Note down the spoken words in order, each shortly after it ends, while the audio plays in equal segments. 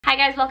Hi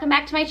guys, welcome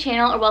back to my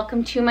channel, or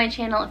welcome to my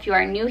channel if you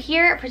are new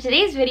here. For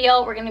today's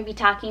video, we're going to be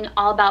talking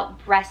all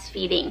about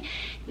breastfeeding.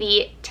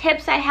 The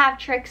tips I have,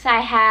 tricks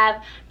I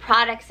have,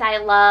 products I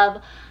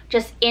love,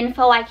 just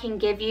info I can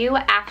give you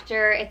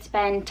after it's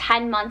been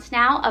 10 months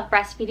now of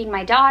breastfeeding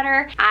my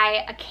daughter.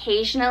 I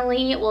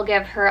occasionally will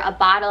give her a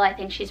bottle. I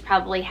think she's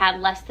probably had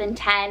less than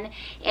 10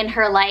 in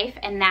her life,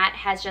 and that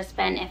has just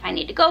been if I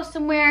need to go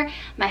somewhere,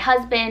 my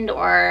husband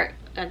or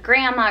a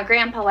grandma,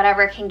 grandpa,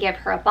 whatever, can give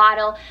her a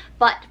bottle.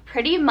 But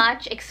pretty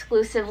much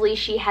exclusively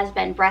she has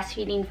been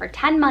breastfeeding for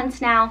 10 months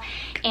now,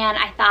 and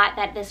I thought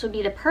that this would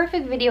be the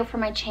perfect video for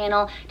my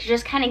channel to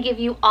just kind of give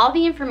you all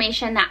the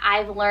information that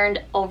I've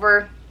learned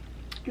over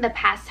the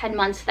past 10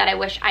 months that I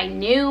wish I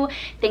knew,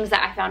 things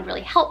that I found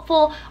really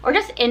helpful, or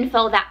just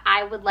info that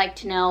I would like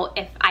to know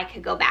if I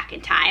could go back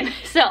in time.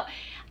 So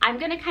I'm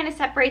gonna kind of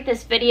separate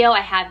this video. I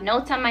have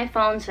notes on my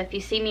phone, so if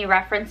you see me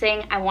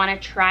referencing, I wanna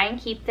try and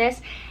keep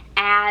this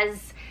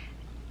as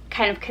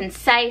kind of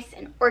concise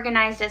and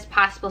organized as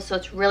possible, so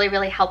it's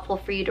really helpful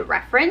for you to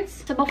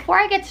reference. So before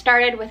I get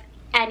started with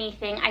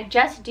anything, I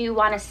just do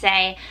want to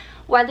say,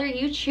 whether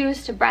you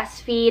choose to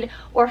breastfeed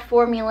or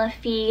formula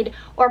feed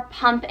or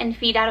pump and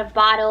feed out of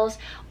bottles,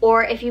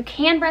 or if you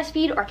can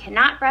breastfeed or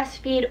cannot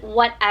breastfeed,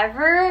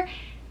 whatever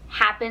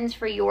happens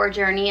for your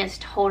journey is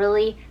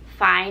totally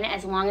fine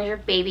as long as your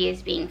baby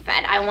is being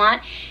fed. I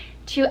want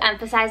to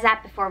emphasize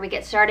that before we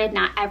get started.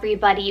 Not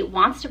everybody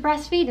wants to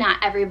breastfeed,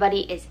 not everybody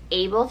is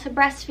able to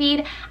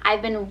breastfeed.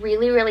 I've been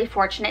really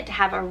fortunate to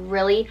have a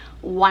really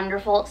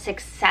wonderful,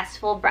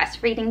 successful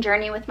breastfeeding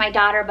journey with my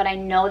daughter, but I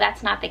know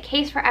that's not the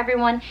case for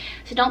everyone,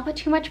 so don't put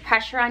too much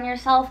pressure on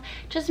yourself.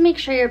 Just make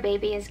sure your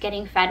baby is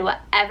getting fed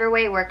whatever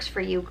way works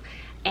for you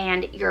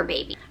and your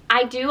baby.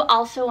 I do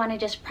also want to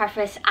just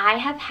preface, I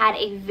have had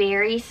a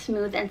very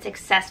smooth and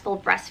successful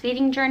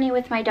breastfeeding journey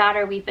with my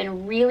daughter. We've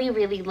been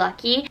really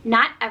lucky.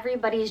 Not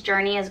everybody's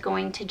journey is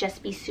going to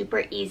just be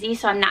super easy,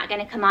 so I'm not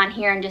going to come on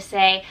here and just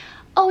say,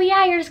 oh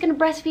yeah, you're just going to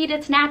breastfeed,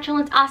 it's natural,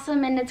 it's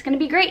awesome, and it's going to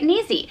be great and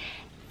easy.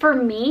 For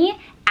me,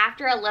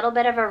 after a little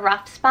bit of a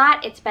rough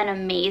spot, it's been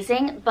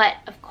amazing, but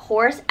of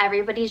course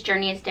everybody's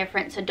journey is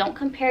different, so don't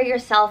compare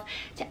yourself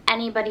to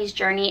anybody's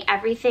journey.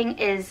 Everything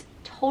is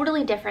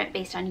totally different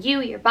based on you,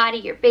 your body,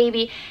 your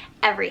baby,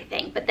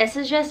 everything. But this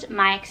is just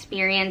my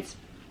experience,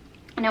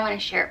 and I want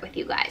to share it with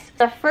you guys.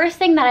 The first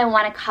thing that I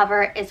want to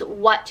cover is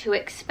what to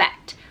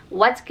expect.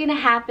 What's going to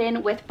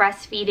happen with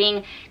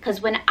breastfeeding, because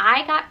when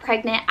I got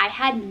pregnant, I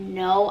had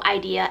no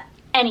idea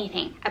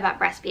anything about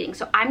breastfeeding.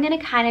 So I'm going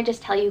to kind of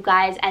just tell you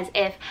guys as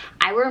if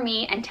I were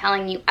me and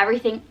telling you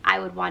everything I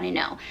would want to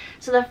know.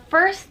 So the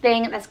first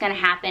thing that's going to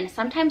happen,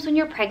 sometimes when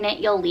you're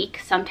pregnant you'll leak,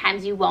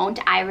 sometimes you won't.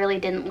 I really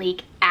didn't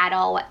leak at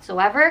all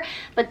whatsoever,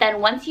 but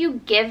then once you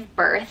give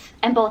birth,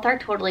 and both are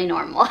totally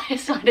normal, I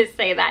just want to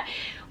say that,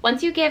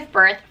 once you give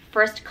birth,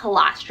 first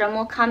colostrum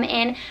will come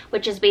in,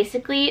 which is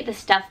basically the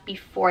stuff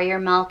before your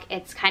milk.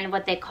 It's kind of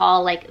what they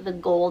call like the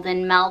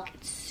golden milk.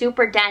 It's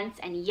super dense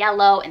and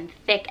yellow and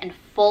thick and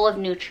full of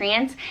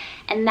nutrients,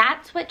 and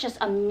that's what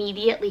just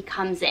immediately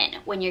comes in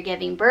when you're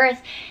giving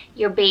birth.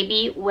 Your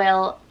baby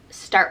will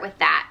start with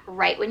that.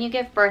 Right when you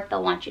give birth,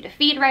 they'll want you to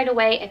feed right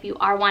away if you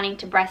are wanting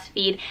to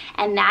breastfeed,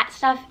 and that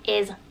stuff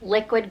is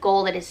liquid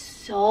gold. It is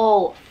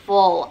so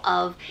full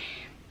of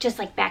just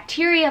like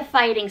bacteria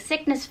fighting,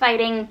 sickness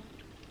fighting.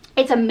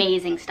 It's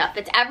amazing stuff.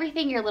 It's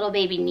everything your little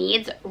baby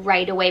needs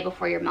right away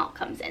before your milk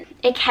comes in.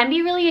 It can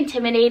be really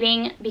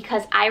intimidating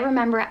because I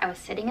remember I was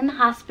sitting in the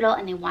hospital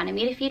and they wanted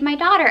me to feed my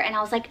daughter, and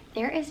I was like,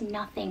 there is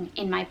nothing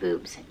in my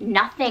boobs.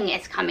 Nothing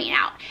is coming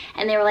out.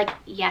 And they were like,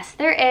 yes,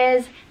 there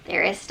is.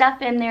 There is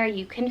stuff in there.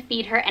 You can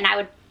feed her. And I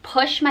would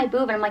push my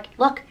boob and I'm like,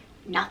 look,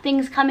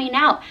 nothing's coming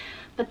out.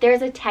 But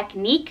there's a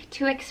technique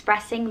to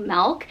expressing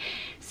milk.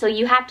 So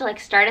you have to like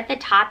start at the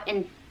top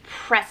and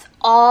press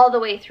all the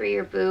way through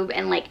your boob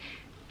and like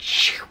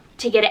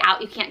to get it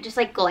out. You can't just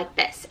like go like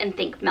this and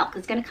think milk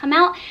is gonna come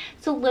out.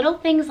 So little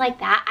things like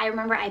that, I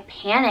remember I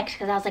panicked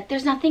because I was like,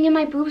 there's nothing in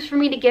my boobs for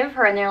me to give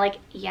her, and they're like,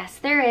 yes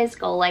there is,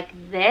 go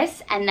like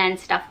this, and then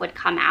stuff would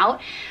come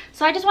out.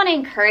 So I just want to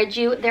encourage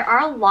you, there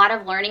are a lot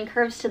of learning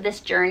curves to this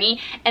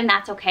journey, and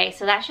that's okay.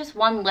 So that's just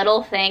one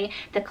little thing.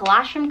 The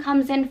colostrum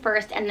comes in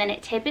first, and then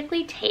it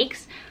typically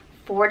takes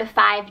 4 to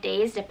 5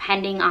 days,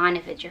 depending on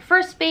if it's your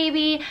first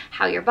baby,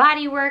 how your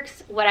body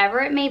works, whatever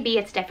it may be.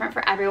 It's different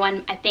for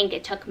everyone. I think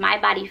it took my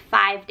body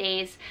 5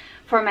 days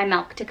for my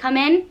milk to come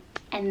in,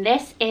 and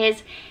this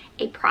is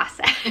a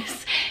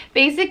process.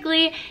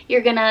 Basically,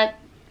 you're gonna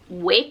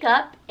wake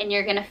up and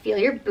you're gonna feel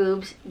your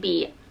boobs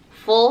be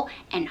full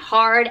and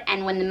hard,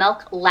 and when the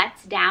milk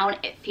lets down,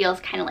 it feels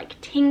kind of like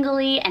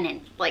tingly and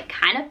it's like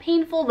kind of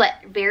painful, but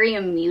very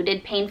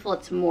muted painful.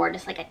 It's more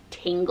just like a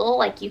tingle,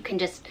 like you can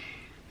just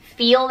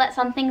feel that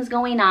something's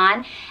going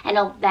on,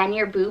 and then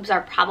your boobs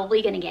are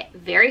probably going to get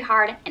very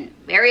hard and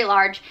very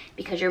large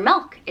because your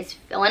milk is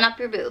filling up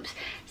your boobs.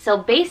 So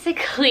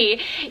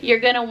basically, you're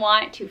going to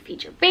want to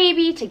feed your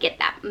baby to get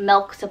that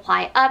milk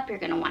supply up. You're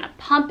going to want to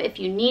pump if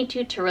you need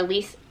to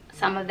release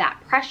some of that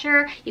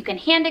pressure. You can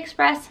hand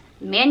express,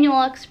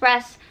 manual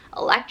express,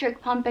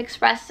 electric pump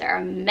express. There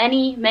are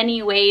many,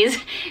 many ways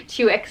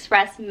to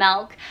express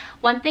milk.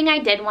 One thing I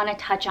did want to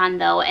touch on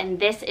though, and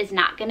this is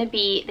not going to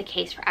be the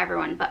case for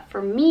everyone, but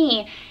for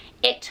me,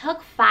 it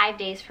took 5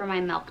 days for my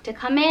milk to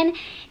come in,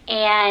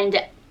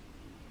 and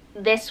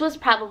this was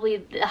probably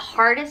the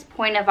hardest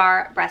point of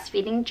our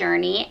breastfeeding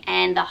journey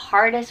and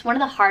one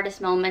of the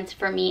hardest moments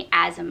for me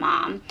as a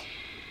mom.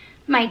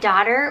 My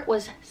daughter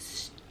was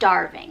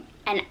starving,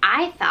 and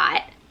I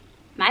thought,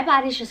 my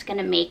body's just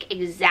gonna make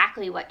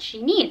exactly what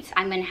she needs.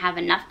 I'm gonna have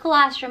enough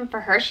colostrum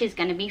for her. She's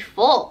gonna be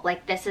full.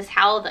 Like, this is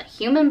how the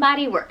human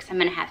body works. I'm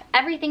gonna have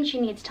everything she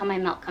needs till my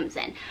milk comes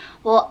in.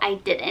 Well, I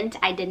didn't.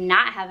 I did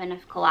not have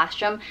enough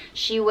colostrum.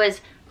 She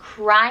was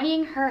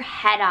crying her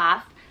head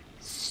off,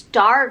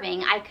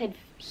 starving. I could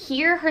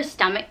hear her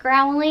stomach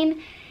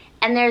growling,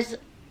 and there's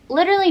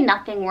literally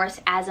nothing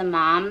worse as a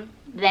mom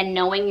than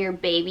knowing your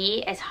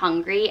baby is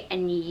hungry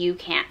and you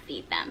can't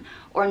feed them,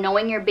 or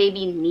knowing your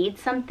baby needs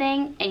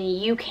something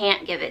and you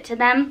can't give it to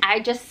them.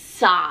 I just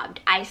sobbed.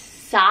 I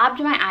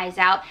sobbed my eyes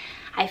out.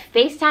 I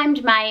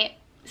FaceTimed my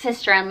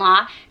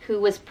sister-in-law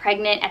who was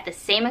pregnant at the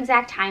same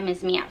exact time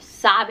as me. I was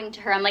sobbing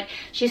to her. I'm like,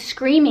 she's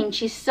screaming.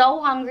 She's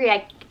so hungry.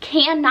 I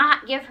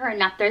cannot give her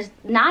enough. There's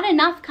not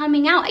enough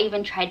coming out. I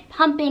even tried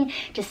pumping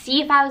to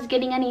see if I was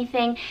getting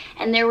anything,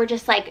 and there were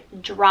just like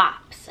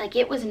drops. Like,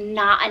 it was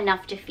not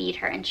enough to feed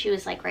her. And she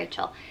was like,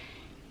 Rachel,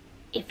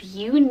 if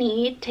you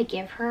need to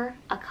give her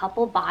a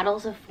couple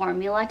bottles of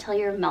formula till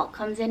your milk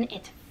comes in,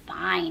 it's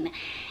fine.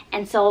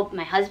 And so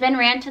my husband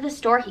ran to the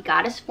store. He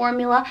got us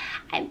formula,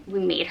 and we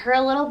made her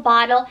a little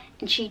bottle,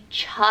 and she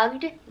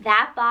chugged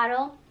that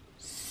bottle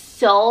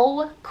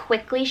so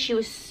quickly. She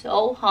was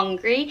so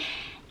hungry.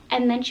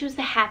 And then she was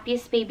the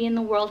happiest baby in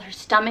the world. Her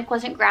stomach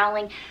wasn't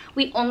growling.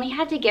 We only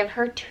had to give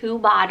her 2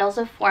 bottles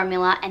of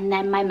formula, and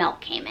then my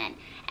milk came in.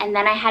 And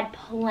then I had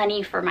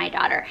plenty for my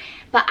daughter.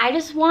 But I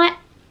just want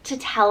to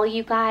tell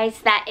you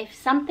guys that if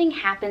something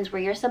happens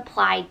where your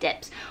supply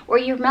dips, or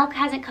your milk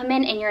hasn't come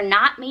in and you're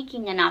not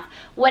making enough,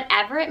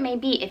 whatever it may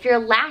be, if your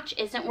latch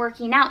isn't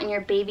working out and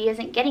your baby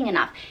isn't getting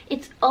enough,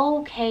 it's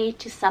okay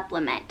to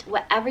supplement.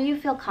 Whatever you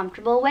feel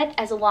comfortable with,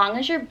 as long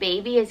as your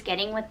baby is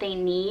getting what they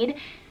need,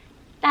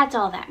 that's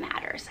all that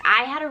matters.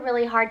 I had a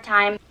really hard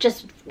time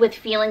just with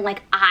feeling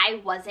like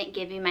I wasn't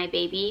giving my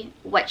baby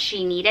what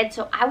she needed,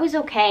 so I was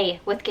okay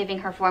with giving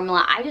her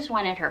formula. I just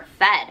wanted her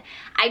fed.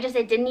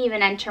 It didn't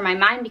even enter my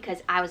mind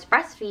because I was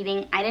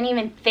breastfeeding. I didn't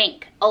even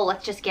think, oh,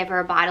 let's just give her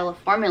a bottle of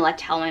formula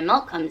till my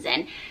milk comes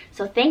in.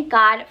 So thank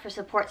God for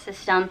support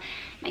system,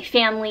 my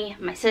family,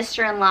 my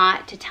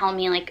sister-in-law, to tell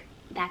me, like,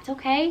 that's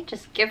okay,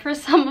 just give her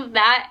some of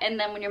that, and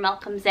then when your milk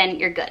comes in,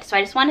 you're good. So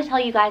I just want to tell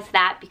you guys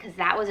that, because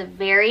that was a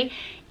very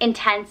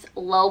intense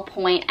low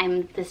point.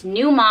 I'm this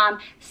new mom,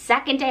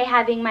 second day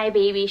having my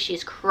baby.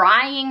 She's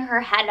crying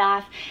her head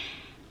off,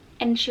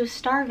 and she was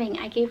starving.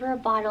 I gave her a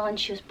bottle and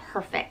she was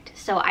perfect.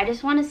 So I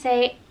just want to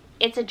say,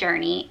 it's a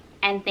journey,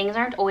 and things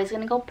aren't always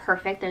going to go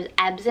perfect. There's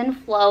ebbs and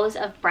flows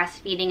of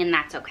breastfeeding, and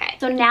that's okay.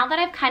 So now that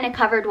I've kind of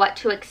covered what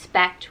to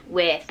expect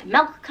with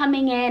milk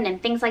coming in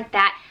and things like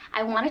that,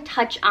 I want to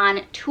touch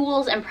on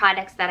tools and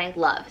products that I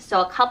love.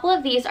 So a couple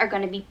of these are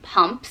going to be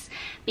pumps,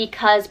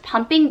 because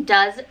pumping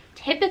does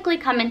typically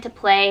come into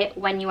play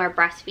when you are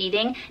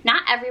breastfeeding.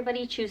 Not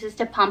everybody chooses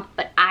to pump,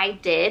 but I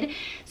did.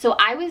 So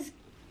I was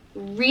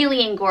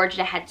really engorged.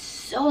 I had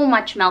so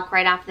much milk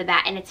right off the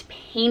bat, and it's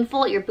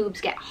painful. Your boobs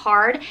get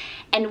hard.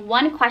 And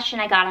one question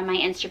I got on my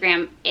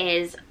Instagram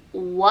is,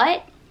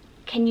 what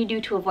can you do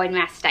to avoid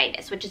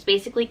mastitis, which is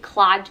basically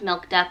clogged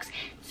milk ducts?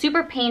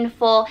 Super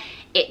painful.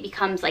 It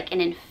becomes like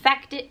an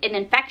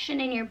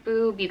infection in your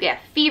boob. You get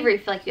a fever, you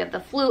feel like you have the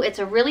flu. It's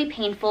a really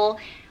painful,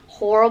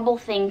 horrible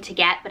thing to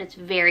get, but it's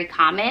very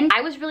common.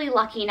 I was really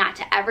lucky not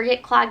to ever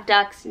get clogged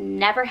ducts,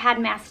 never had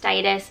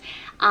mastitis,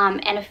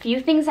 and a few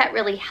things that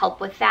really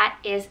help with that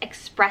is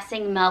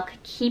expressing milk,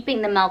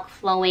 keeping the milk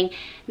flowing,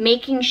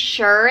 making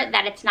sure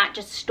that it's not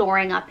just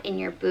storing up in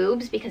your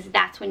boobs, because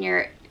that's when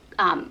your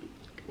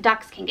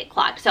ducts can get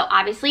clogged. So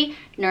obviously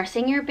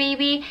nursing your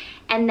baby,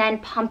 and then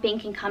pumping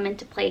can come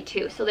into play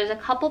too. So there's a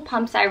couple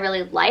pumps I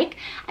really like.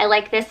 I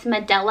like this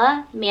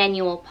Medela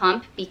manual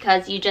pump,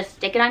 because you just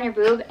stick it on your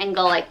boob and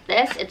go like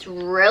this. It's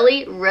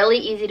really, really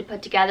easy to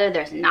put together.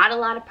 There's not a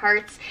lot of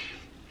parts.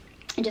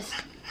 And just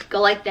go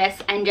like this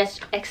and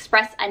just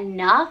express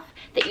enough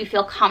that you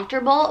feel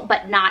comfortable,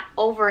 but not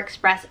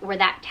overexpress where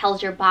that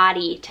tells your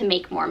body to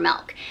make more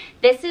milk.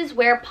 This is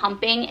where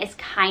pumping is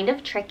kind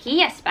of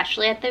tricky,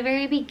 especially at the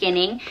very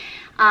beginning.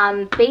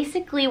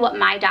 Basically what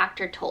my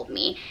doctor told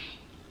me,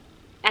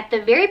 at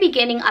the very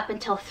beginning up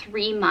until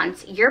 3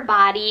 months, your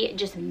body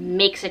just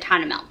makes a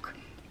ton of milk.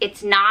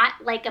 It's not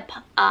like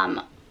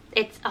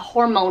it's a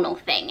hormonal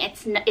thing.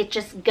 It's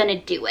just gonna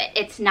do it.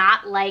 It's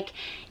not like,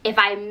 if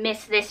I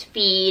miss this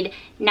feed,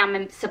 now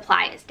my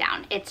supply is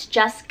down. It's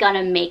just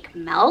gonna make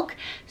milk.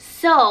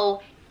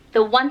 So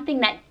the one thing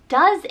that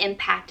does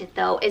impact it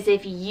though is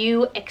if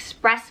you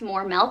express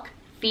more milk,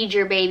 feed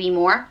your baby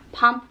more,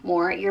 pump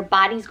more, your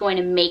body's going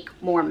to make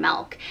more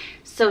milk.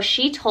 So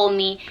she told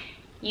me,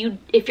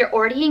 if you're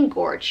already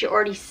engorged, you're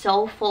already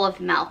so full of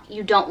milk,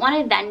 you don't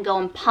want to then go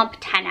and pump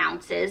 10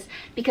 ounces,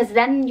 because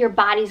then your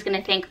body's going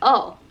to think,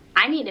 oh,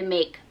 I need to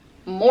make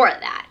more of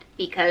that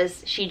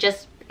because she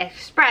just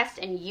expressed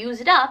and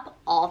used up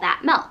all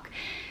that milk.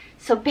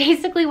 So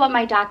basically what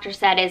my doctor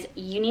said is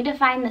you need to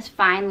find this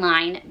fine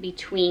line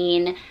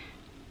between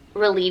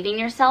relieving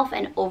yourself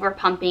and over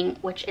pumping,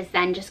 which is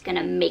then just going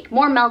to make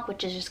more milk,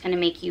 which is just going to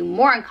make you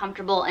more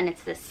uncomfortable, and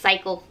it's this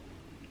cycle.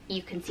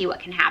 You can see what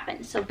can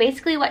happen. So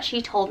basically what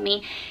she told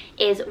me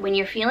is when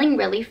you're feeling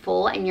really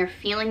full and you're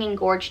feeling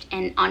engorged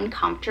and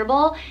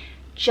uncomfortable,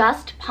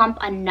 just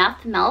pump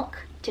enough milk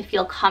to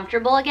feel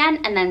comfortable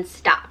again and then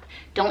stop.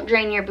 Don't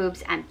drain your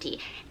boobs empty.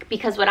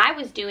 Because what I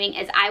was doing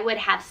is I would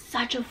have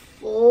such a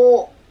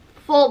full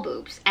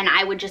boobs and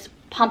I would just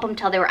pump them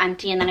till they were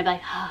empty, and then I'd be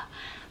like, oh.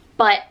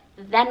 But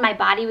then my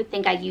body would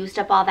think I used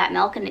up all that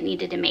milk and it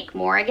needed to make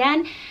more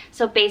again.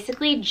 So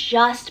basically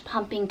just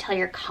pumping till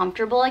you're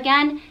comfortable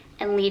again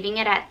and leaving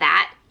it at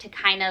that to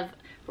kind of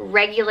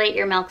regulate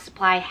your milk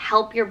supply,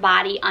 help your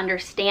body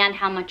understand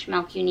how much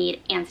milk you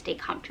need, and stay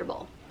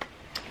comfortable.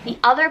 The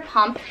other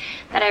pump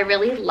that I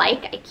really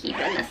like, I keep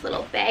in this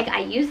little bag. I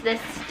use this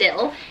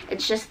still.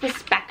 It's just the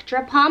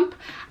Spectra pump.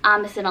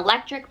 It's an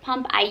electric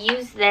pump. I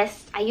use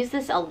this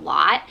a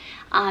lot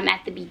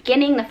at the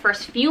beginning, the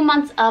first few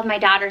months of my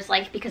daughter's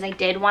life, because I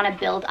did want to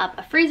build up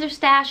a freezer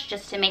stash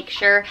just to make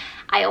sure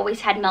I always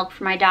had milk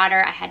for my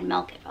daughter. I had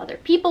milk if other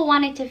people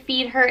wanted to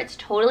feed her. It's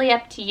totally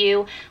up to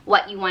you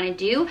what you want to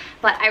do,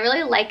 but I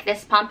really like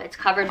this pump. It's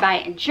covered by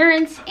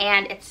insurance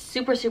and it's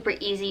super, super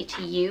easy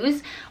to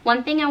use.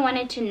 One thing I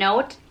wanted to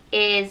note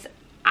is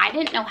I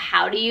didn't know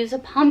how to use a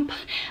pump.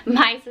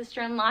 My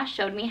sister-in-law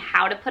showed me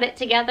how to put it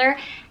together,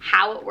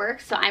 how it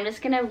works. So I'm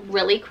just gonna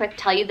really quick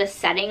tell you the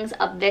settings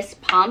of this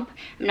pump.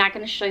 I'm not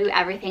gonna show you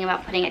everything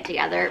about putting it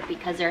together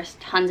because there's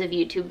tons of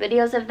YouTube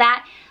videos of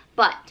that.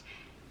 But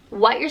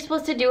what you're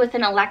supposed to do with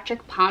an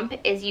electric pump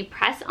is you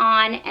press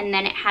on, and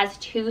then it has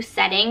two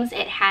settings.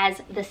 It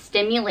has the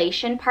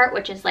stimulation part,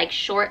 which is like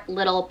short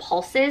little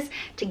pulses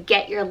to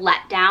get your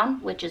let down,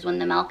 which is when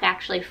the milk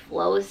actually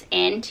flows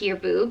into your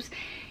boobs.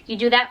 You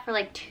do that for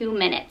like 2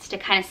 minutes to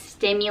kind of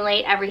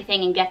stimulate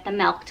everything and get the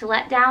milk to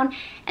let down.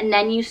 And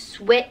then you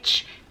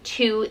switch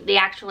to the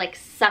actual like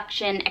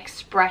suction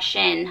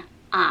expression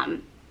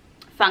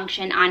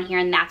function on here.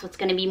 And that's what's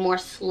going to be more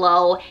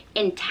slow,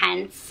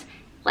 intense,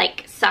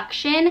 like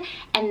suction.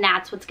 And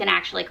that's what's going to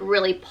actually like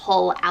really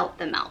pull out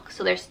the milk.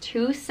 So there's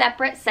two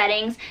separate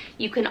settings.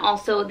 You can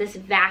also, this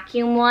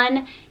vacuum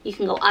one, you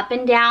can go up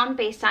and down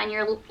based on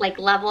your like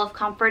level of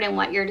comfort and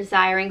what you're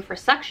desiring for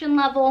suction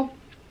level.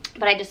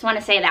 But I just want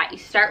to say that you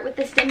start with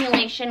the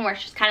stimulation, where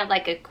it's just kind of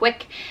like a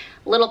quick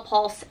little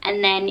pulse,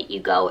 and then you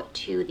go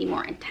to the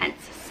more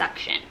intense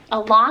suction.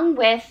 Along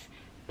with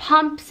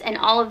pumps and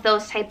all of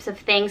those types of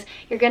things,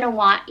 you're going to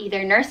want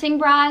either nursing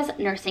bras,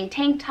 nursing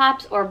tank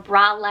tops, or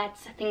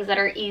bralettes, things that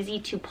are easy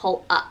to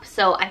pull up.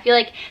 So I feel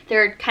like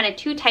there are kind of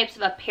two types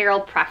of apparel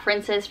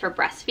preferences for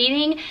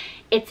breastfeeding.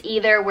 It's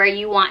either where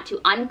you want to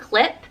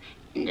unclip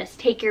and just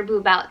take your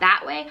boob out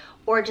that way,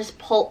 or just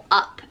pull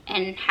up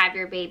and have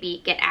your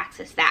baby get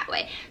access that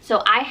way.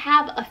 So I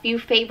have a few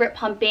favorite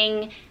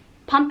pumping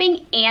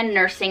and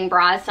nursing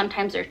bras.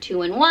 Sometimes they're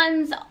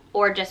 2-in-1s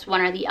or just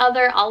one or the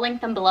other. I'll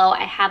link them below.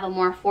 I have a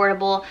more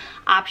affordable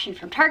option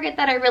from Target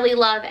that I really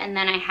love, and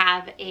then I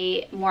have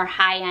a more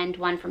high-end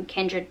one from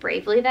Kindred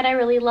Bravely that I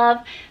really love.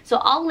 So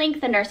I'll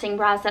link the nursing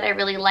bras that I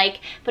really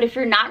like. But if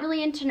you're not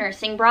really into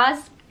nursing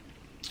bras,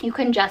 you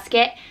can just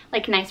get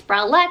like nice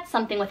bralettes,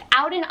 something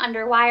without an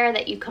underwire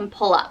that you can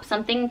pull up.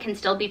 Something can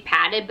still be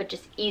padded, but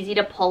just easy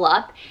to pull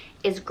up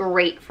is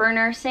great for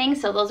nursing.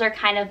 So those are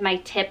kind of my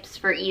tips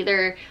for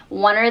either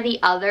one or the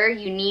other.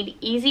 You need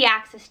easy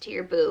access to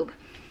your boob,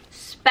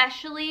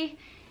 especially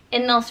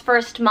in those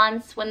first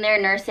months when they're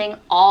nursing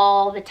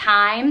all the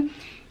time.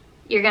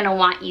 You're gonna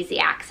want easy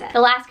access.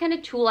 The last kind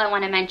of tool I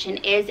wanna mention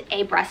is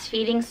a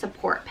breastfeeding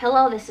support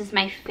pillow. This is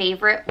my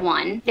favorite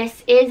one.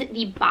 This is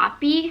the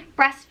Boppy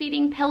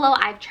breastfeeding pillow.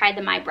 I've tried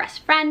the My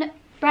Breast Friend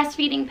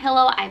breastfeeding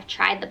pillow. I've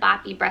tried the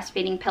Boppy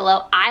breastfeeding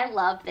pillow. I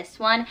love this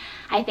one.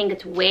 I think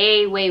it's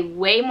way, way,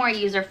 way more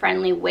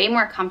user-friendly, way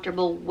more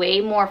comfortable, way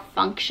more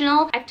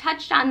functional. I've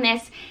touched on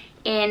this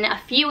in a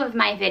few of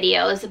my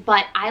videos,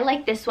 but I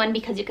like this one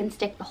because you can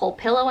stick the whole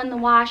pillow in the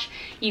wash.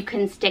 You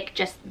can stick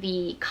just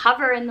the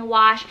cover in the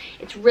wash.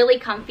 It's really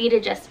comfy to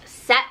just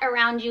set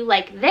around you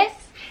like this,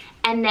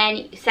 and then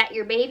you set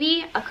your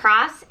baby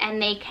across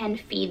and they can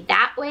feed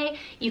that way.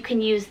 You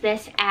can use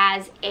this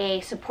as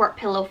a support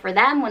pillow for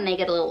them when they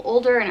get a little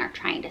older and are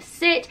trying to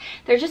sit.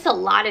 There's just a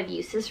lot of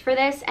uses for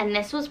this, and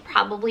this was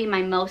probably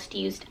my most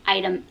used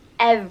item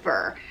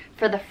ever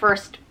for the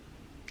first,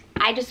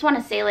 I just want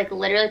to say like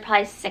literally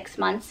probably 6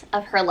 months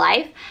of her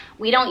life.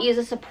 We don't use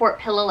a support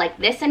pillow like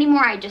this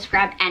anymore. I just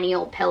grab any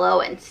old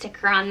pillow and stick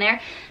her on there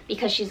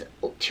because she's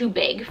too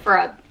big for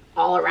a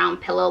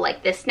all-around pillow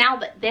like this now.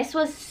 But this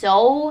was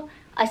so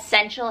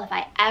essential if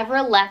I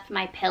ever left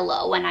my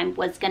pillow when I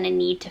was gonna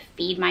need to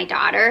feed my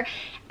daughter.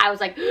 I was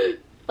like,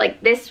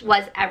 Like, this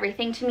was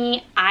everything to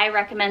me. I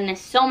recommend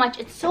this so much.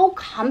 It's so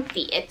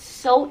comfy. It's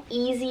so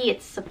easy.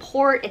 It's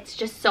support. It's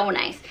just so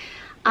nice.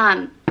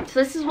 So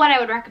this is what I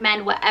would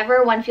recommend.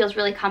 Whatever one feels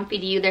really comfy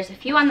to you. There's a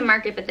few on the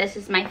market, but this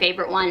is my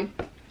favorite one.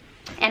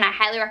 And I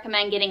highly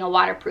recommend getting a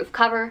waterproof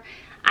cover.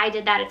 I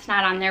did that. It's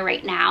not on there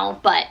right now,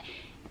 but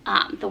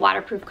the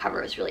waterproof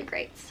cover is really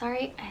great.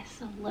 Sorry,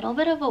 it's a little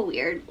bit of a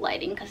weird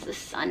lighting because the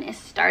sun is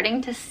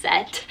starting to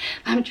set.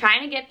 I'm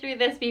trying to get through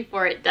this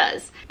before it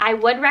does. I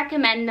would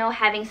recommend, though,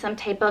 having some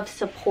type of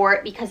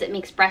support because it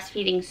makes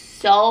breastfeeding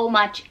so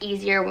much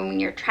easier when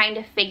you're trying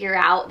to figure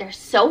out. They're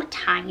so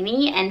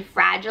tiny and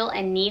fragile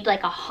and need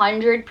like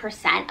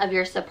 100% of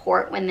your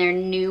support when they're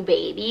new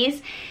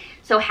babies.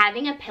 So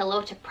having a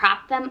pillow to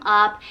prop them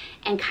up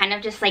and kind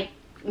of just like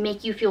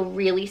make you feel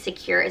really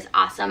secure is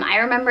awesome. I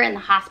remember in the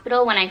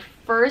hospital when I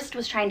first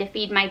was trying to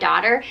feed my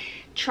daughter,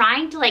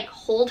 trying to like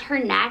hold her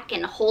neck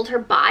and hold her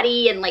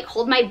body and like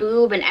hold my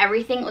boob and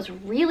everything was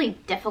really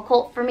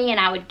difficult for me,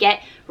 and I would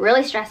get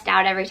really stressed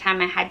out every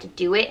time I had to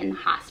do it in the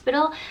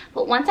hospital.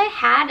 But once I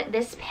had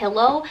this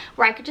pillow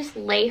where I could just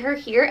lay her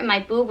here and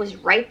my boob was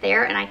right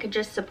there and I could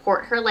just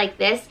support her like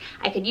this,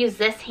 I could use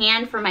this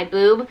hand for my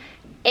boob.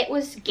 It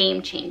was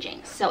game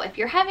changing. So if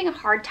you're having a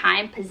hard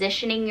time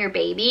positioning your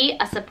baby,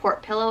 a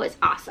support pillow is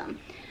awesome.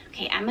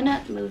 Okay, I'm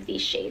gonna move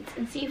these shades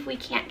and see if we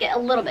can't get a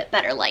little bit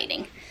better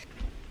lighting.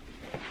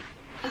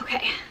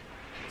 Okay,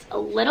 it's a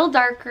little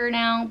darker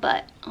now,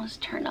 but let's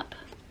turn up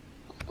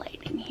the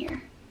lighting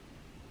here.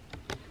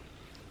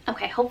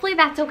 Okay, hopefully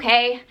that's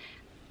okay.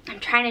 I'm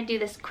trying to do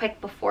this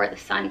quick before the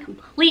sun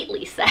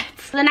completely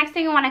sets. So the next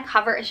thing I want to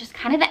cover is just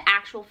kind of the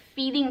actual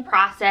feeding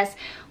process,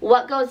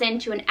 what goes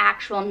into an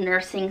actual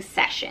nursing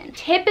session.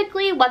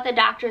 Typically, what the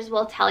doctors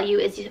will tell you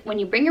is when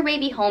you bring your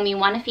baby home, you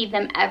want to feed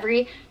them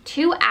every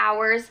 2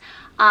 hours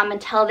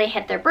until they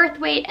hit their birth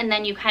weight, and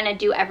then you kind of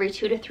do every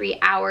 2 to 3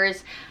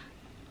 hours.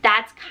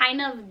 That's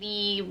kind of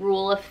the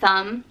rule of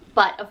thumb,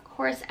 but of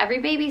course, every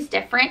baby's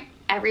different.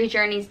 Every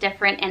journey's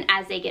different, and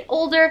as they get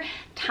older,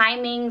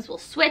 timings will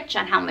switch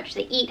on how much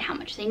they eat, how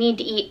much they need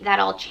to eat.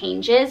 That all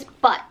changes,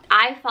 but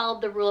I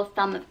followed the rule of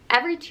thumb of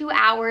every 2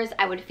 hours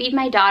I would feed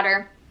my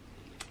daughter.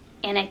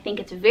 And I think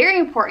it's very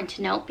important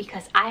to note,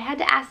 because I had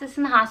to ask this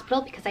in the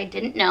hospital because I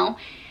didn't know,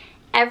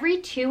 every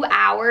 2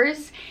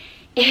 hours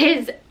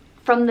is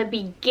from the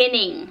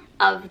beginning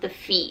of the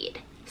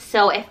feed.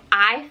 So if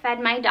I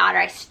fed my daughter,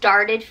 I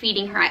started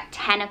feeding her at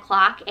 10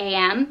 o'clock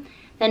a.m.,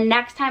 the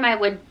next time I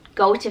would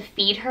go to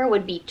feed her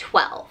would be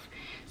 12.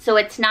 So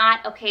it's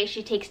not, okay,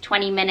 she takes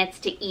 20 minutes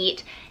to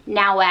eat,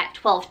 now at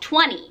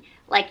 12:20.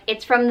 Like,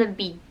 it's from the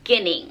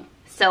beginning.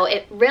 So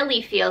it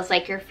really feels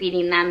like you're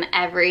feeding them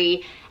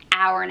every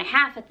hour and a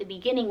half at the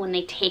beginning when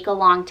they take a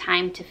long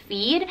time to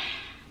feed.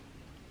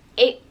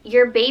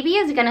 Your baby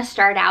is gonna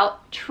start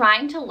out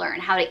trying to learn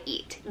how to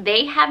eat.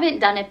 They haven't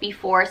done it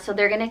before, so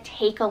they're gonna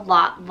take a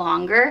lot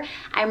longer.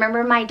 I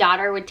remember my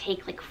daughter would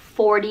take like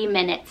 40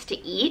 minutes to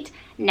eat.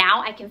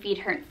 Now I can feed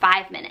her in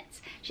 5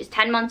 minutes. She's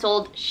 10 months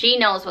old, she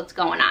knows what's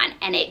going on,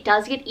 and it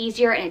does get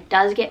easier and it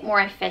does get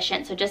more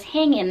efficient, so just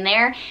hang in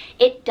there.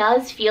 It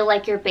does feel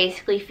like you're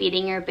basically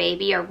feeding your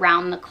baby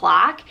around the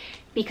clock,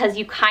 because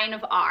you kind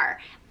of are.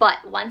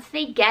 But once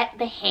they get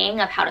the hang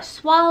of how to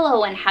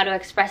swallow and how to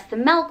express the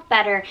milk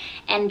better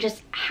and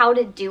just how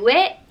to do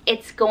it,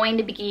 it's going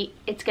to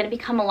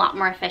become a lot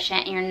more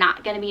efficient, and you're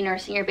not going to be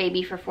nursing your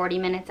baby for 40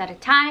 minutes at a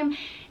time.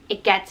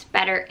 It gets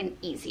better and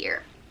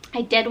easier.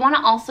 I did want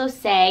to also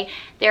say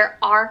there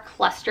are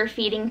cluster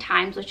feeding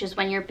times, which is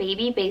when your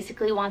baby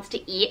basically wants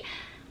to eat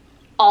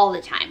all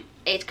the time.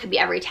 It could be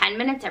every 10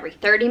 minutes, every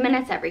 30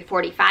 minutes, every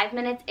 45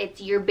 minutes.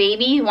 It's your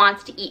baby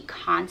wants to eat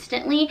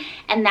constantly,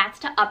 and that's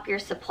to up your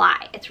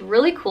supply. It's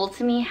really cool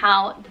to me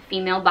how the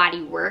female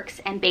body works,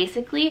 and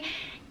basically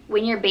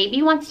when your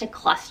baby wants to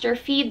cluster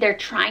feed, they're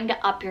trying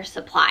to up your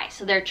supply.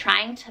 So they're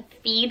trying to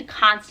feed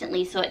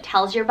constantly, so it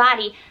tells your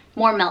body,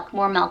 more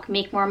milk,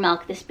 make more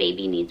milk, this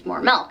baby needs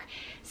more milk.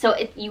 So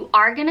if you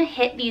are gonna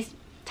hit these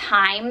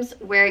times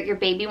where your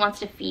baby wants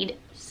to feed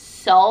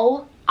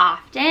so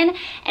often,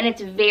 and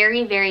it's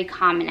very, very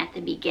common at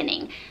the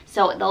beginning.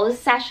 So those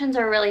sessions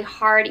are really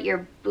hard.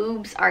 Your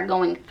boobs are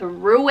going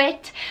through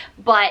it,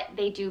 but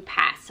they do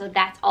pass. So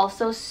that's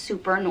also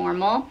super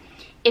normal.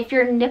 If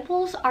your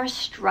nipples are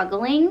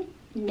struggling,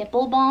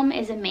 Nipple Balm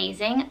is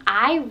amazing.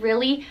 I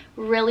really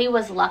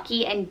was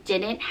lucky and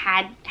didn't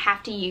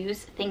have to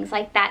use things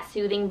like that,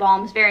 soothing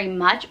balms, very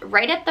much.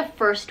 Right at the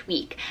first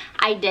week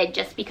I did,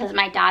 just because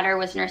my daughter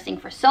was nursing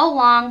for so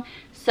long,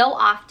 so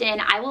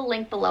often. I will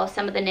link below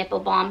some of the nipple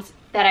balms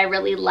that I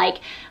really like.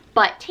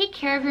 But take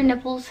care of your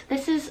nipples.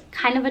 This is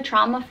kind of a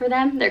trauma for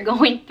them. They're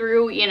going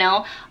through, you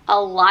know,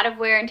 a lot of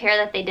wear and tear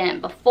that they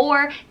didn't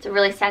before. It's a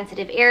really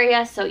sensitive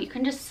area, so you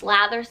can just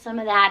slather some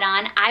of that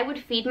on. I would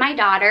feed my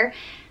daughter,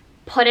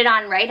 put it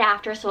on right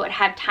after so it would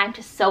have time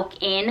to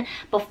soak in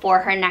before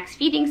her next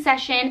feeding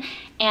session.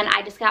 And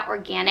I just got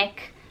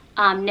organic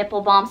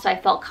nipple balm, so I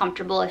felt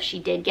comfortable if she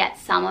did get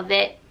some of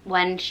it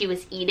when she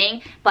was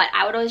eating. But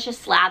I would always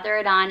just slather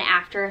it on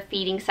after a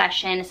feeding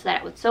session so that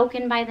it would soak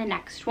in by the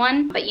next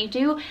one. But you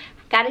do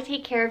got to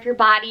take care of your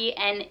body,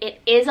 and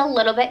it is a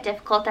little bit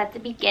difficult at the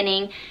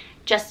beginning.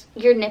 Just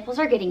your nipples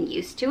are getting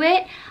used to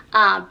it,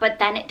 but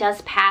then it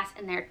does pass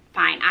and they're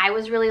fine. I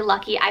was really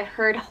lucky. I've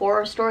heard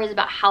horror stories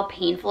about how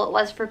painful it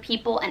was for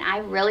people, and I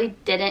really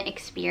didn't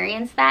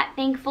experience that,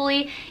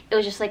 thankfully. It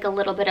was just like a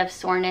little bit of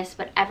soreness,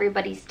 but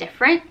everybody's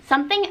different.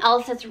 Something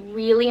else that's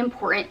really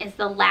important is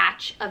the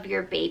latch of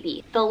your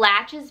baby. The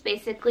latch is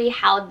basically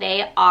how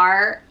they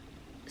are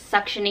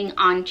suctioning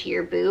onto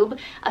your boob.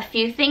 A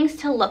few things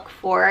to look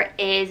for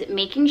is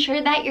making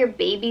sure that your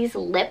baby's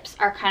lips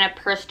are kind of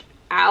pursed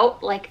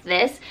out like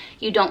this.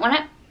 You don't want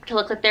it to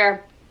look like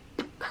they're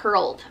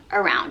curled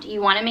around.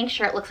 You want to make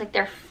sure it looks like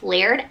they're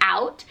flared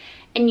out,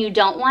 and you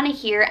don't want to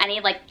hear any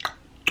like,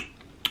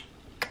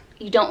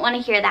 you don't want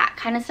to hear that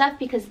kind of stuff,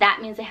 because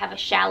that means they have a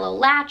shallow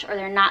latch or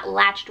they're not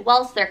latched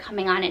well, so they're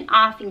coming on and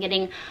off and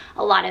getting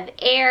a lot of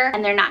air,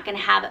 and they're not going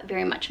to have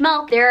very much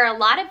milk. There are a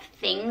lot of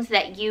things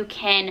that you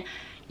can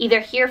either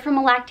hear from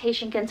a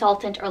lactation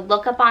consultant or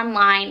look up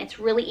online. It's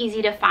really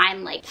easy to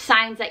find like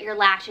signs that your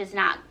latch is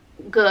not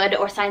good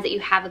or signs that you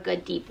have a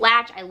good deep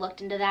latch. I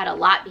looked into that a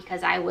lot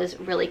because I was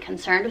really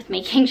concerned with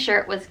making sure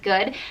it was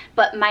good.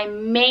 But my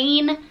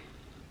main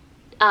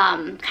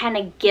kind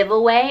of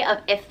giveaway of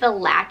if the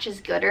latch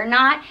is good or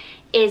not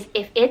is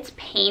if it's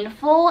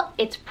painful,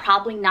 it's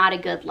probably not a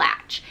good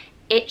latch.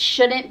 It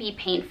shouldn't be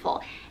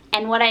painful.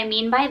 And what I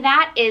mean by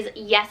that is,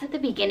 yes, at the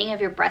beginning of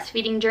your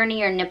breastfeeding journey,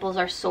 your nipples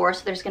are sore,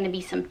 so there's going to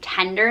be some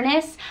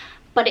tenderness,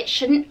 but it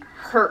shouldn't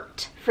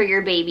hurt for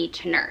your baby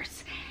to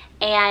nurse.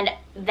 And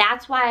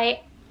that's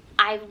why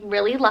I'm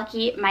really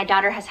lucky. My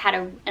daughter has had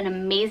an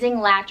amazing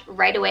latch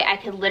right away. I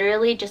could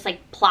literally just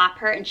like plop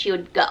her and she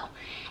would go.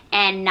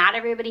 And not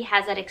everybody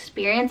has that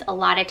experience. A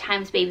lot of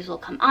times babies will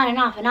come on and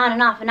off and on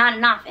and off and on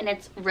and off, and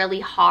it's really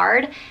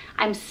hard.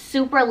 I'm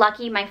super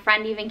lucky. My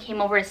friend even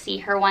came over to see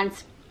her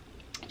once.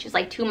 She was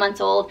like 2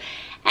 months old,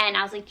 and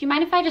I was like, do you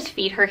mind if I just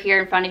feed her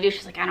here in front of you?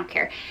 She's like, I don't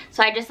care.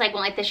 So I just like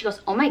went like this. She goes,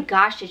 oh my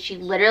gosh, did she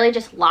literally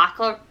just latch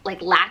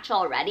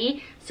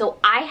already? So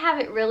I have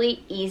it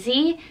really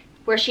easy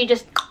where she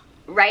just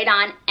right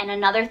on. And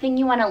another thing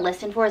you want to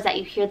listen for is that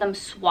you hear them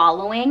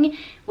swallowing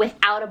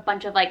without a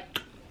bunch of like,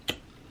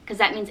 because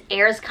that means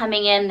air is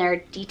coming in,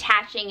 they're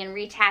detaching and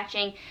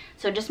retaching.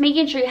 So just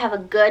making sure you have a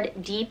good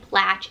deep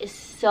latch is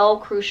so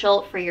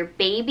crucial for your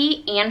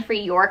baby and for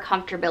your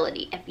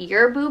comfortability. If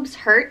your boobs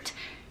hurt,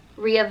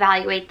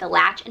 reevaluate the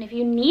latch. And if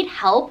you need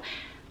help,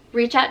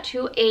 reach out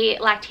to a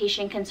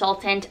lactation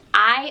consultant.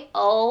 I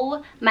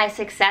owe my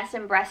success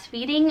in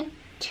breastfeeding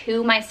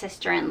to my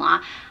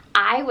sister-in-law.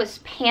 I was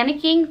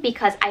panicking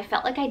because I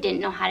felt like I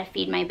didn't know how to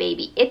feed my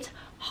baby. It's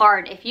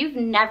hard. If you've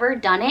never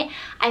done it,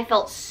 I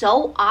felt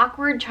so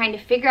awkward trying to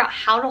figure out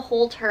how to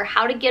hold her,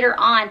 how to get her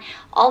on,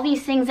 all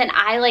these things. And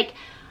I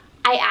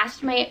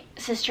asked my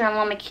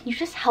sister-in-law, like, can you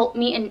just help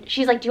me? And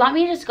she's like, do you want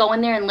me to just go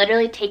in there and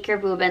literally take your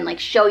boob and like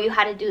show you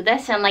how to do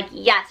this? And I'm like,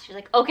 yes. She's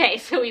like, okay.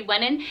 So we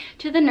went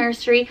into the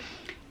nursery,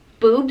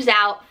 boobs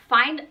out,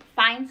 find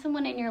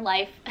someone in your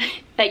life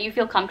that you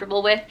feel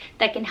comfortable with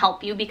that can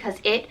help you,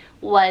 because it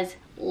was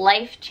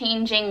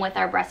life-changing with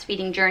our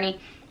breastfeeding journey.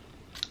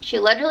 She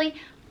literally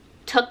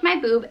took my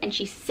boob and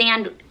you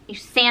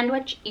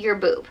sandwich your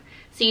boob.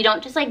 So you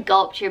don't just like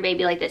go up to your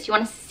baby like this. You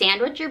want to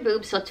sandwich your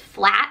boob so it's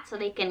flat so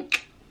they can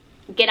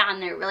get on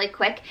there really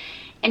quick.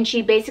 And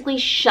she basically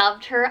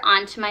shoved her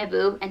onto my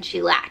boob and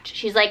she latched.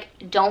 She's like,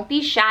 don't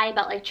be shy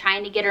about like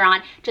trying to get her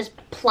on. Just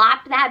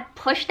plop that,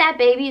 push that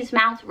baby's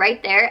mouth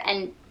right there,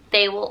 and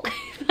they will,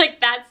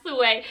 like, that's the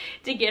way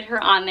to get her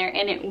on there,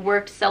 and it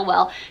worked so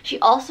well. She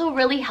also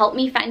really helped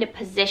me find a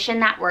position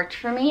that worked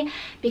for me,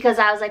 because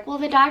I was like, well,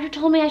 the doctor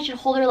told me I should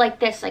hold her like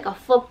this, like a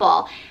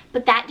football,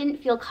 but that didn't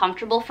feel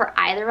comfortable for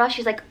either of us.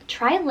 She's like,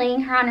 try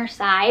laying her on her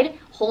side,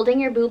 holding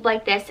your boob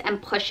like this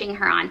and pushing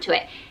her onto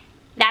it.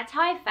 That's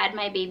how I fed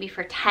my baby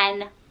for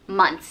 10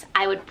 months.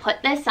 I would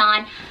put this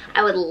on,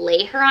 I would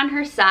lay her on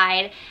her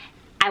side,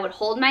 I would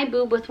hold my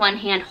boob with one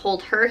hand,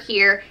 hold her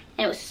here,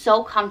 and it was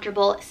so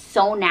comfortable,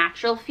 so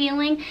natural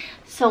feeling.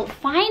 So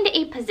find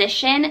a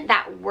position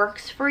that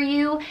works for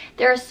you.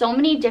 There are so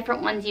many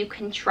different ones you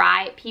can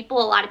try. A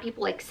lot of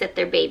people like sit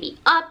their baby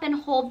up and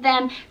hold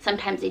them.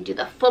 Sometimes they do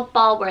the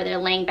football where they're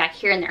laying back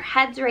here and their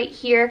head's right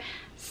here.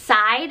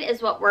 Side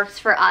is what works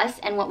for us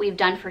and what we've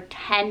done for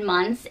 10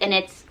 months, and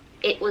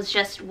it was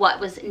just what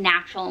was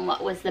natural and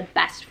what was the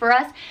best for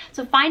us.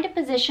 So find a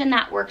position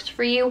that works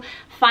for you.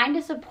 Find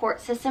a support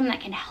system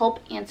that can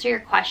help answer your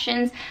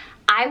questions.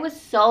 I was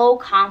so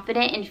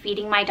confident in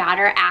feeding my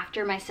daughter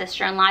after my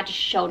sister-in-law just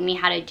showed me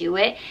how to do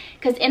it.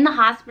 Because in the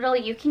hospital,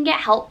 you can get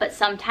help, but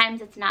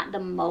sometimes it's not the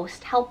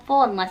most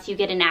helpful unless you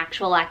get an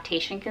actual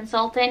lactation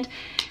consultant.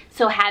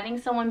 So having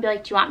someone be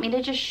like, do you want me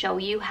to just show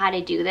you how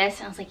to do this?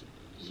 And I was like,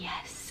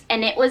 yes.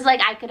 And it was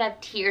like I could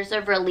have tears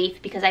of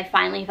relief because I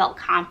finally felt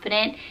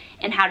confident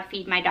in how to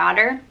feed my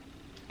daughter.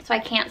 So I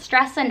can't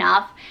stress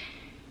enough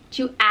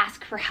to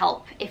ask for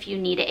help if you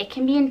need it. It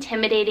can be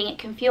intimidating, it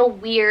can feel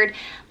weird,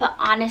 but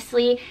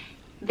honestly,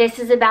 this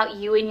is about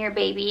you and your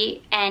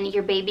baby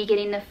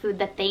getting the food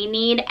that they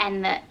need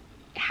and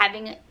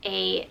having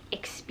a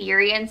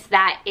experience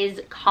that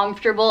is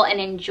comfortable and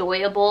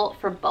enjoyable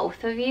for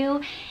both of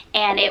you.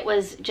 And it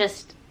was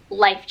just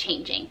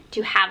life-changing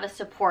to have a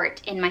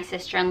support in my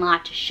sister-in-law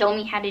to show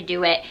me how to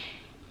do it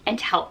and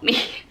to help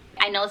me.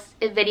 I know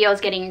this video is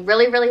getting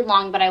really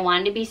long, but I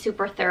wanted to be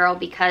super thorough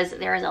because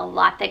there is a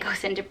lot that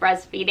goes into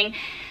breastfeeding.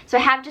 So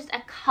I have just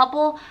a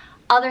couple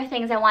other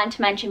things I wanted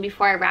to mention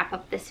before I wrap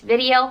up this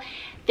video.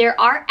 There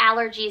are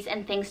allergies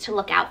and things to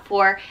look out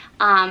for.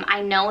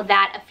 I know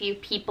that a few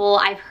people,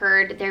 I've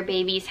heard their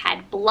babies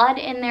had blood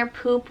in their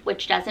poop,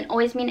 which doesn't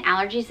always mean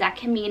allergies. That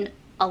can mean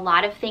a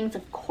lot of things.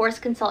 Of course,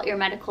 consult your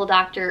medical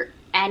doctor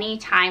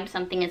anytime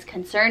something is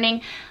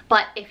concerning.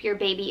 But if your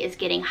baby is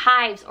getting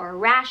hives or a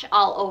rash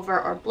all over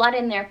or blood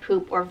in their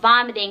poop or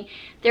vomiting,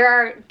 there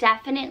are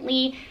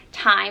definitely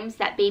times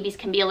that babies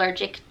can be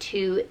allergic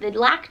to the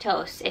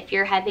lactose. If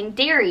you're having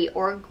dairy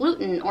or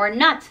gluten or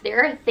nuts,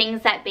 there are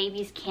things that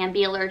babies can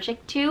be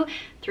allergic to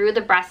through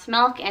the breast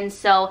milk. And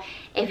so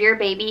if your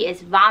baby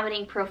is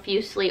vomiting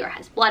profusely or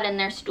has blood in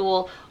their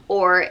stool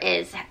or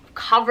is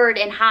covered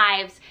in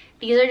hives,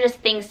 these are just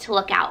things to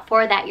look out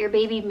for, that your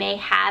baby may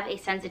have a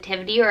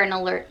sensitivity or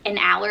an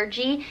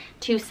allergy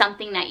to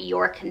something that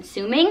you're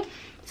consuming.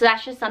 So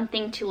that's just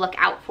something to look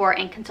out for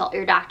and consult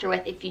your doctor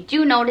with if you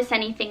do notice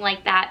anything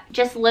like that.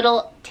 Just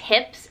little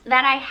tips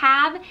that I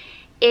have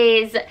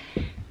is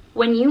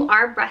when you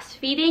are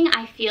breastfeeding,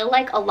 I feel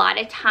like a lot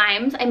of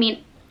times, I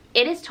mean,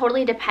 it is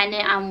totally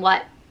dependent on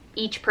what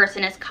each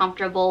person is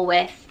comfortable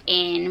with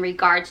in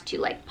regards to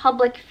like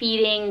public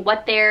feeding,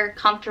 what they're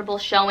comfortable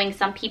showing.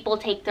 Some people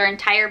take their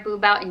entire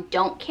boob out and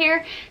don't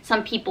care.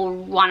 Some people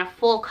want a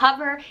full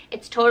cover.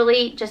 It's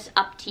totally just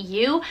up to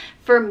you.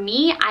 For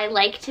me, I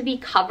like to be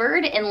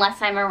covered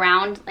unless I'm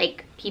around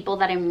like people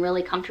that I'm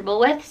really comfortable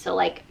with. So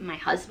like my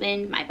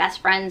husband, my best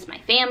friends, my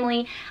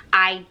family,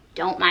 I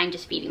don't mind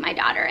just feeding my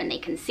daughter and they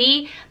can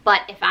see.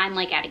 But if I'm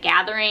like at a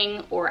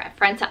gathering or at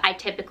friends, I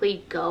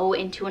typically go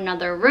into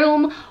another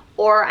room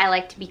or I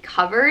like to be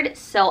covered.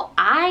 So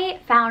I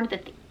found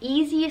that the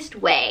easiest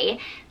way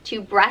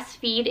to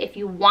breastfeed if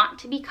you want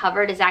to be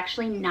covered is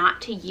actually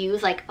not to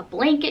use like a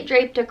blanket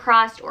draped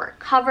across or a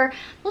cover.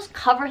 Those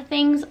cover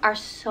things are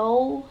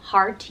so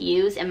hard to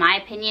use in my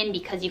opinion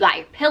because you got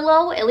your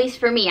pillow. At least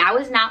for me, I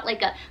was not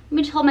like let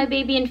me just hold my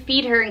baby and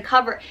feed her and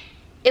cover.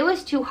 It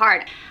was too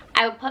hard.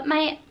 I would put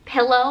my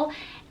pillow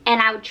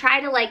and I would try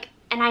to like,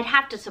 and I'd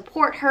have to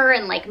support her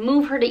and like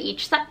move her to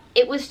each side.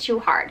 It was too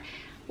hard.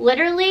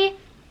 Literally,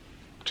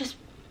 just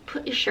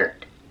put your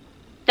shirt.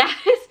 That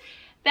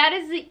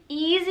is the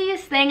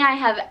easiest thing I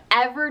have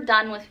ever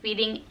done with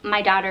feeding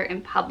my daughter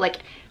in public.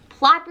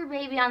 Plop your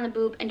baby on the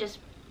boob and just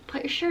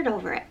put your shirt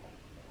over it.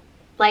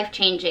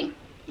 Life-changing.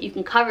 You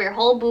can cover your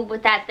whole boob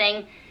with that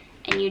thing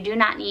and you do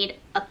not need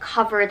a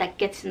cover that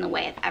gets in the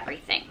way of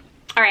everything.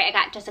 All right, I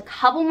got just a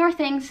couple more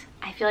things.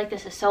 I feel like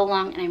this is so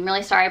long and I'm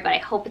really sorry, but I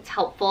hope it's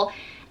helpful.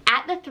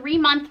 At the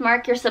 3-month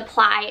mark, your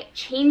supply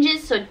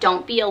changes, so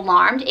don't be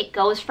alarmed. It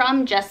goes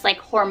from just like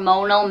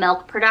hormonal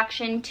milk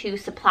production to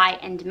supply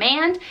and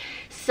demand.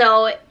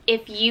 So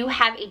if you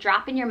have a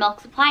drop in your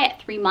milk supply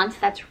at 3 months,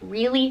 that's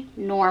really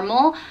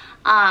normal.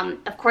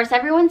 Of course,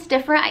 everyone's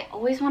different. I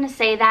always want to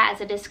say that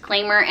as a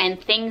disclaimer,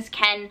 and things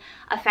can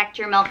affect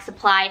your milk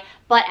supply.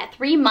 But at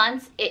 3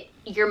 months,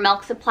 your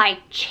milk supply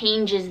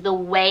changes the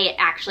way it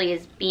actually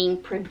is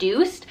being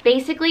produced.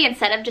 Basically,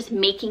 instead of just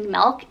making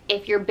milk,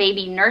 if your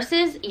baby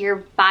nurses, your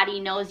body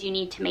knows you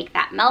need to make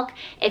that milk.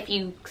 If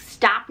you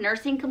stop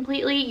nursing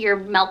completely, your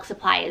milk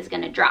supply is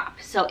going to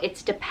drop. So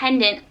it's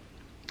dependent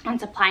on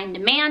supply and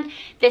demand.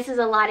 This is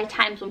a lot of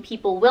times when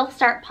people will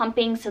start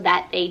pumping so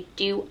that they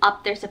do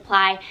up their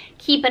supply,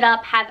 keep it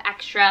up, have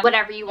extra,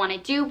 whatever you want to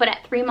do. But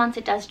at 3 months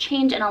it does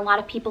change and a lot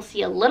of people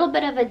see a little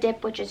bit of a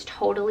dip, which is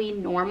totally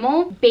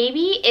normal.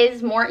 Baby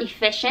is more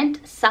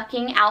efficient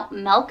sucking out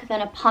milk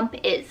than a pump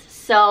is.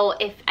 So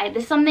this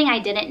is something I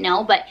didn't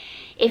know, but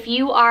if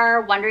you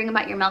are wondering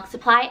about your milk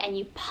supply and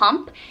you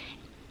pump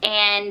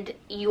and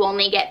you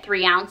only get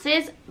 3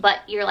 ounces, but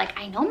you're like,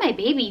 I know my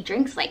baby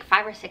drinks like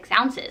 5 or 6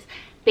 ounces.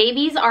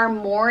 Babies are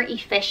more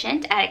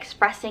efficient at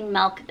expressing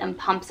milk than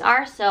pumps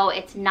are, so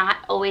it's not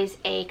always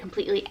a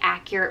completely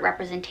accurate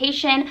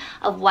representation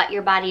of what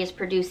your body is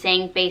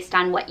producing based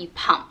on what you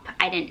pump.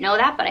 I didn't know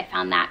that, but I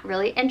found that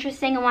really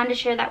interesting and wanted to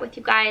share that with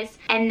you guys.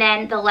 And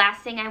then the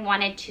last thing I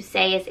wanted to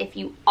say is if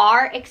you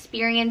are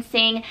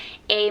experiencing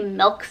a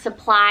milk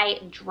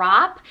supply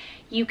drop,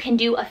 you can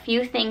do a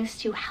few things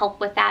to help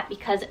with that,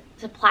 because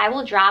supply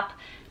will drop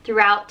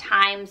throughout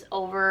times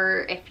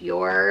over if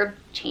you're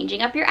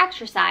changing up your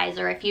exercise,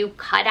 or if you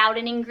cut out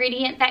an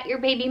ingredient that your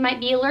baby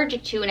might be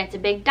allergic to and it's a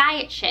big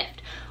diet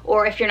shift,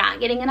 or if you're not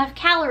getting enough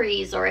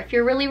calories, or if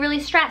you're really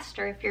stressed,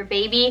 or if your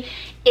baby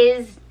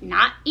is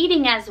not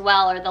eating as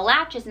well, or the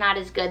latch is not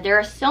as good. There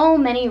are so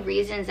many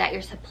reasons that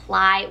your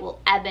supply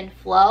will ebb and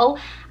flow.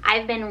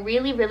 I've been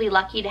really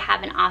lucky to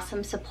have an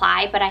awesome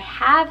supply, but I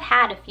have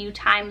had a few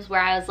times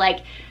where I was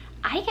like,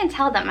 I can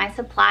tell that my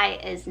supply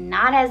is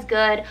not as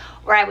good,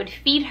 or I would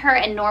feed her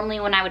and normally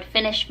when I would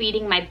finish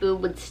feeding, my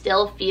boob would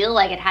still feel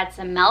like it had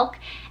some milk.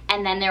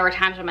 And then there were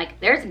times where I'm like,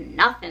 there's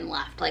nothing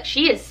left. Like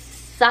she is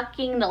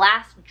sucking the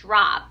last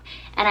drop,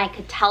 and I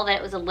could tell that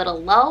it was a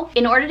little low.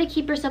 In order to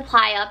keep your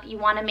supply up, you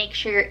want to make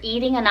sure you're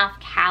eating enough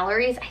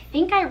calories. I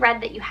think I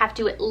read that you have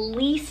to at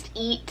least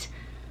eat,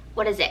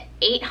 what is it,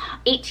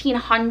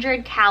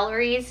 1,800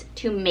 calories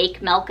to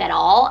make milk at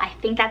all. I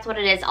think that's what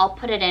it is. I'll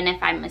put it in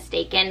if I'm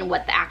mistaken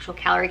what the actual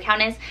calorie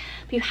count is.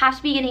 But you have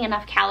to be getting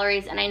enough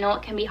calories, and I know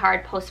it can be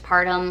hard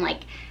postpartum, like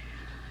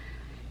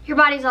your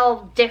body's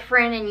all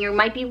different and you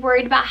might be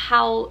worried about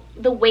how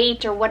the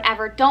weight or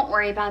whatever. Don't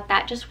worry about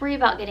that. Just worry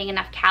about getting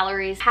enough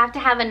calories. You have to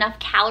have enough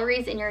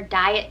calories in your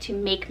diet to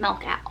make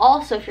milk at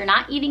all. So if you're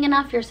not eating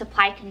enough, your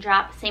supply can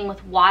drop. Same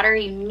with water.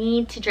 You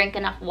need to drink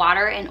enough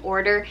water in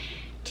order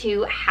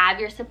to have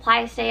your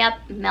supply stay up.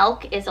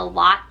 Milk is a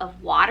lot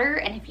of water,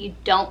 and if you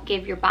don't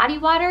give your body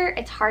water,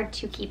 it's hard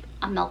to keep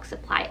a milk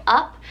supply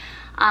up.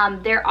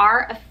 There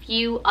are a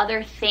few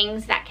other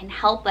things that can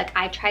help. Like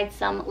I tried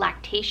some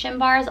lactation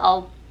bars.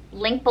 I'll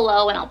link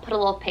below and I'll put a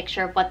little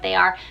picture of what they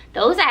are.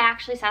 Those I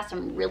actually saw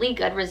some really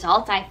good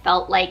results. I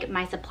felt like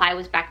my supply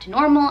was back to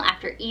normal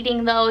after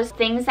eating those.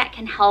 Things that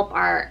can help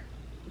are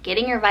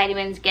getting your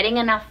vitamins, getting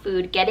enough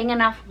food, getting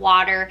enough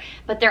water,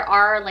 but there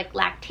are like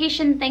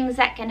lactation things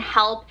that can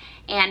help,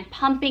 and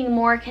pumping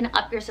more can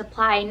up your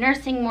supply,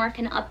 nursing more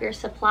can up your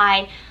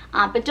supply,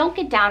 but don't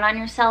get down on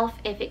yourself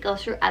if it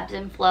goes through ebbs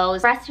and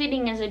flows.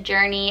 Breastfeeding is a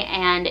journey,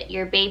 and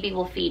your baby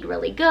will feed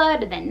really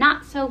good, then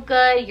not so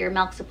good. Your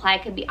milk supply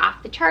could be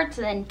off the charts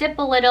and then dip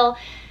a little.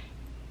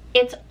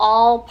 It's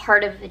all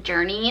part of the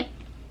journey,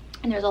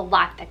 and there's a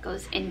lot that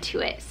goes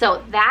into it.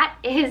 So that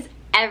is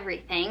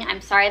everything.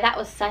 I'm sorry that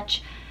was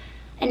such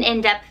an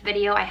in-depth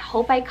video. I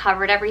hope I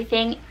covered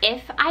everything.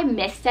 If I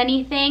missed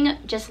anything,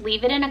 just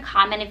leave it in a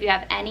comment if you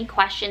have any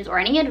questions or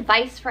any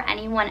advice for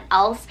anyone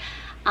else.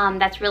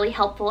 That's really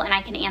helpful, and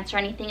I can answer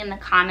anything in the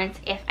comments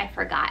if I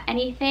forgot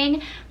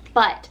anything.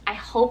 But I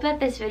hope that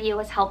this video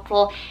was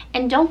helpful,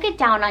 and don't get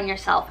down on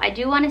yourself. I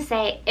do want to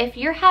say, if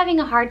you're having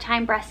a hard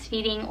time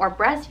breastfeeding, or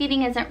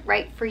breastfeeding isn't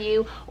right for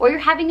you, or you're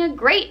having a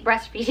great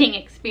breastfeeding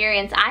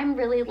experience, I'm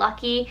really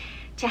lucky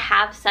to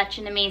have such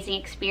an amazing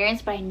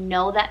experience, but I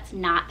know that's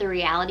not the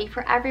reality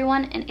for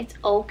everyone, and it's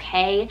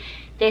okay.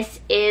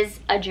 This is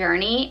a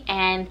journey,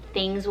 and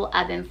things will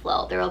ebb and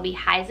flow. There will be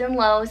highs and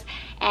lows,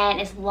 and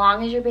as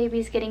long as your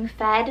baby's getting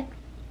fed,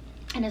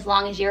 and as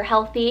long as you're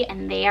healthy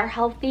and they are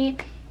healthy,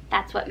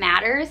 that's what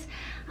matters.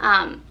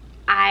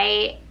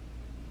 I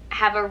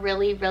have a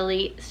really,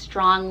 really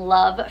strong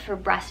love for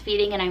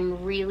breastfeeding, and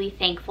I'm really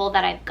thankful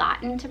that I've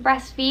gotten to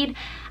breastfeed.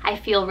 I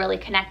feel really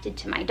connected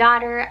to my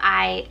daughter.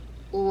 I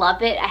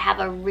love it. I have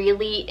a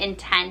really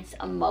intense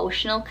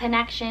emotional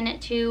connection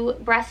to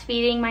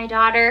breastfeeding my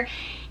daughter,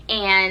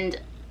 and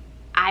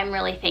I'm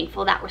really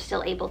thankful that we're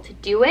still able to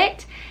do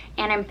it,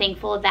 and I'm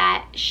thankful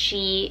that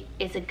she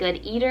is a good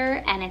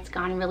eater and it's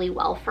gone really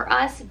well for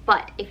us.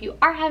 But if you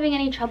are having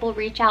any trouble,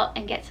 reach out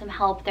and get some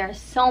help. There are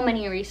so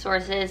many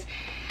resources.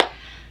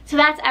 So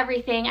that's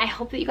everything. I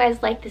hope that you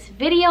guys liked this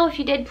video. If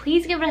you did,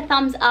 please give it a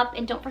thumbs up,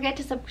 and don't forget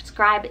to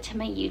subscribe to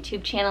my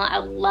YouTube channel. I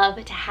would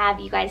love to have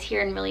you guys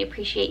here and really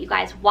appreciate you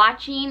guys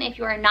watching. If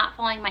you are not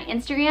following my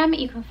Instagram,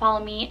 you can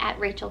follow me at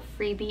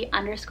rachelfreeby_.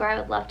 I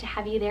would love to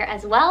have you there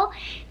as well.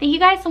 Thank you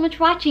guys so much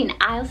for watching.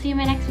 I'll see you in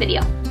my next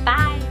video.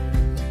 Bye.